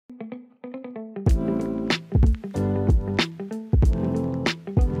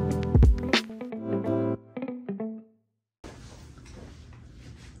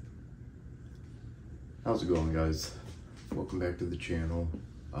guys, welcome back to the channel.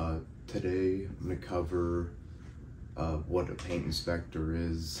 Today I'm going to cover what a paint inspector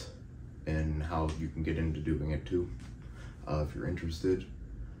is and how you can get into doing it too, if you're interested.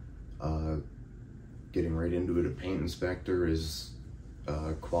 Getting right into it, a paint inspector is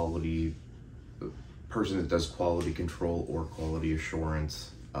a person that does quality control or quality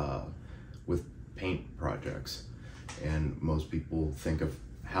assurance with paint projects. And most people think of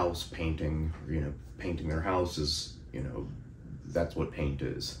house painting, painting their house is, that's what paint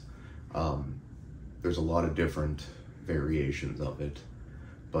is. There's a lot of different variations of it,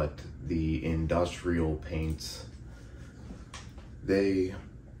 but the industrial paints, they're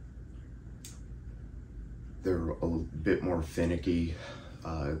a bit more finicky.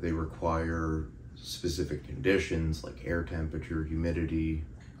 They require specific conditions like air temperature, humidity,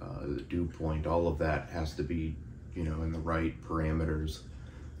 the dew point. All of that has to be, in the right parameters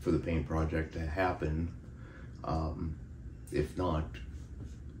for the paint project to happen. If not,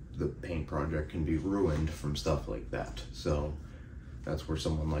 the paint project can be ruined from stuff like that. So that's where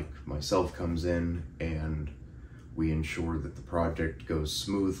someone like myself comes in, and we ensure that the project goes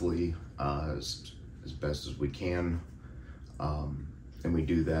smoothly as best as we can. And we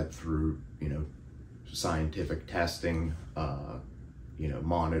do that through, scientific testing,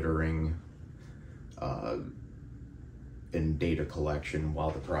 monitoring, and data collection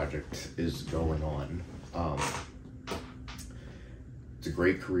while the project is going on. It's a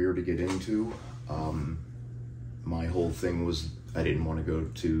great career to get into. My whole thing was I didn't want to go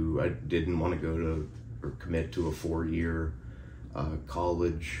to or commit to a 4-year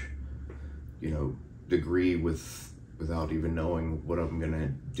college, degree without even knowing what I'm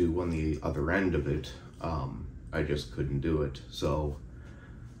gonna do on the other end of it. I just couldn't do it. So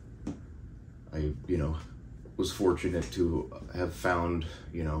I, was fortunate to have found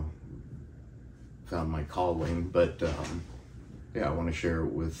my calling, but yeah, I want to share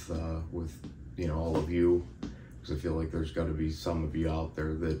it with all of you, because I feel like there's got to be some of you out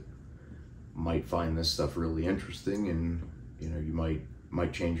there that might find this stuff really interesting, and you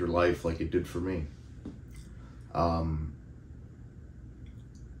might change your life like it did for me. To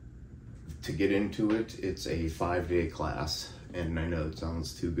get into it, it's a 5-day class, and I know it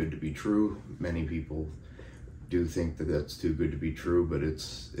sounds too good to be true. Many people do think that that's too good to be true, but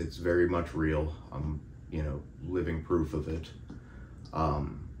it's very much real. I'm living proof of it. I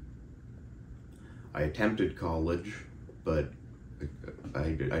attempted college, but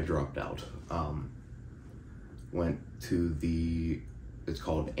I dropped out. Went to it's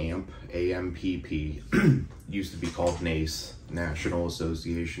called AMPP, used to be called NACE, National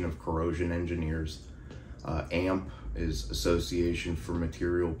Association of Corrosion Engineers. AMP is Association for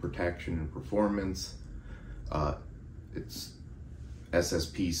Material Protection and Performance. It's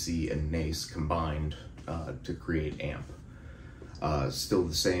SSPC and NACE combined to create AMP. Still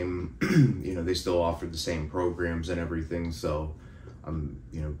the same, they still offer the same programs and everything, so I'm,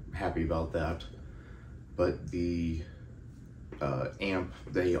 happy about that. But the AMP,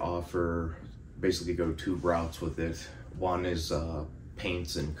 they offer, basically go 2 routes with it. One is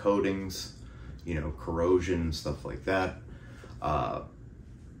paints and coatings, corrosion, stuff like that.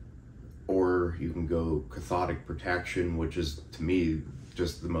 Or you can go cathodic protection, which is, to me,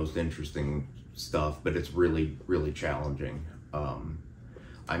 just the most interesting stuff, but it's really, really challenging. I'm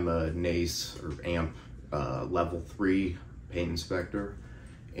a NACE or AMP level 3 paint inspector,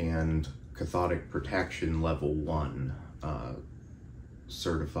 and cathodic protection level 1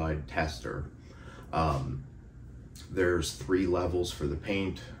 certified tester. There's 3 levels for the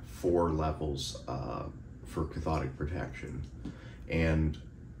paint, 4 levels for cathodic protection. And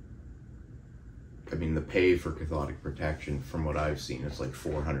I mean, the pay for cathodic protection, from what I've seen, is like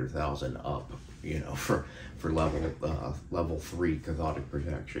 $400,000 up, for level 3 cathodic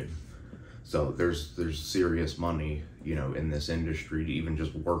protection. So there's serious money, in this industry, to even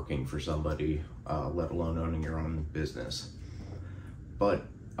just working for somebody, let alone owning your own business. But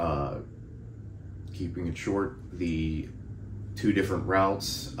keeping it short, the 2 different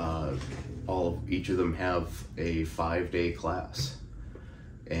routes, each of them have a 5-day class,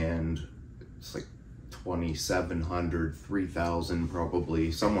 and it's like $2,700, $3,000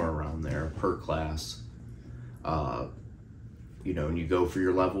 probably, somewhere around there per class. And you go for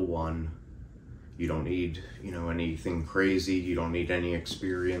your level 1. You don't need, anything crazy. You don't need any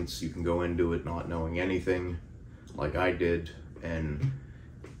experience. You can go into it not knowing anything, like I did. And,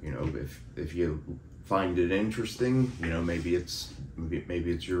 if you find it interesting, maybe it's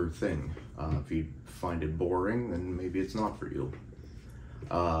your thing. If you find it boring, then maybe it's not for you.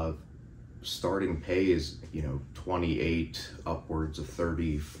 starting pay is, 28 upwards of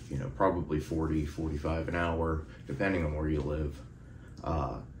 30, probably 40, 45 an hour, depending on where you live.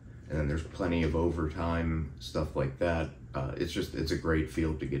 And then there's plenty of overtime, stuff like that. It's a great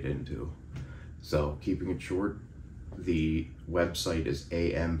field to get into. So keeping it short, the website is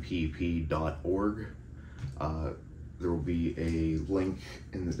ampp.org. There will be a link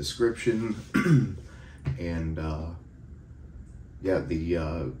in the description. And yeah,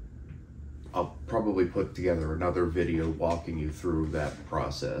 I'll probably put together another video walking you through that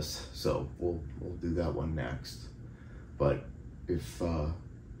process. So we'll do that one next. But if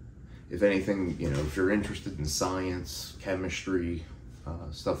anything, if you're interested in science, chemistry,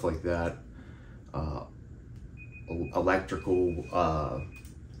 stuff like that, electrical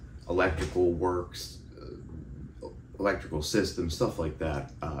works, electrical systems, stuff like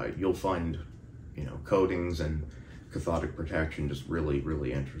that, you'll find, coatings and cathodic protection just really,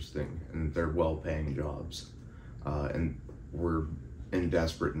 really interesting, and they're well-paying jobs. And we're in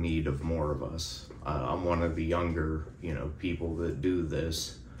desperate need of more of us. I'm one of the younger, people that do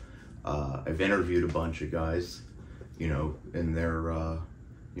this. I've interviewed a bunch of guys, in their,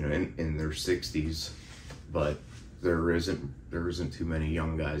 in their 60s, but there isn't too many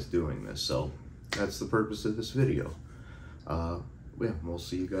young guys doing this. So that's the purpose of this video. Yeah, we'll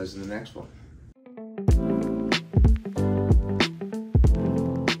see you guys in the next one.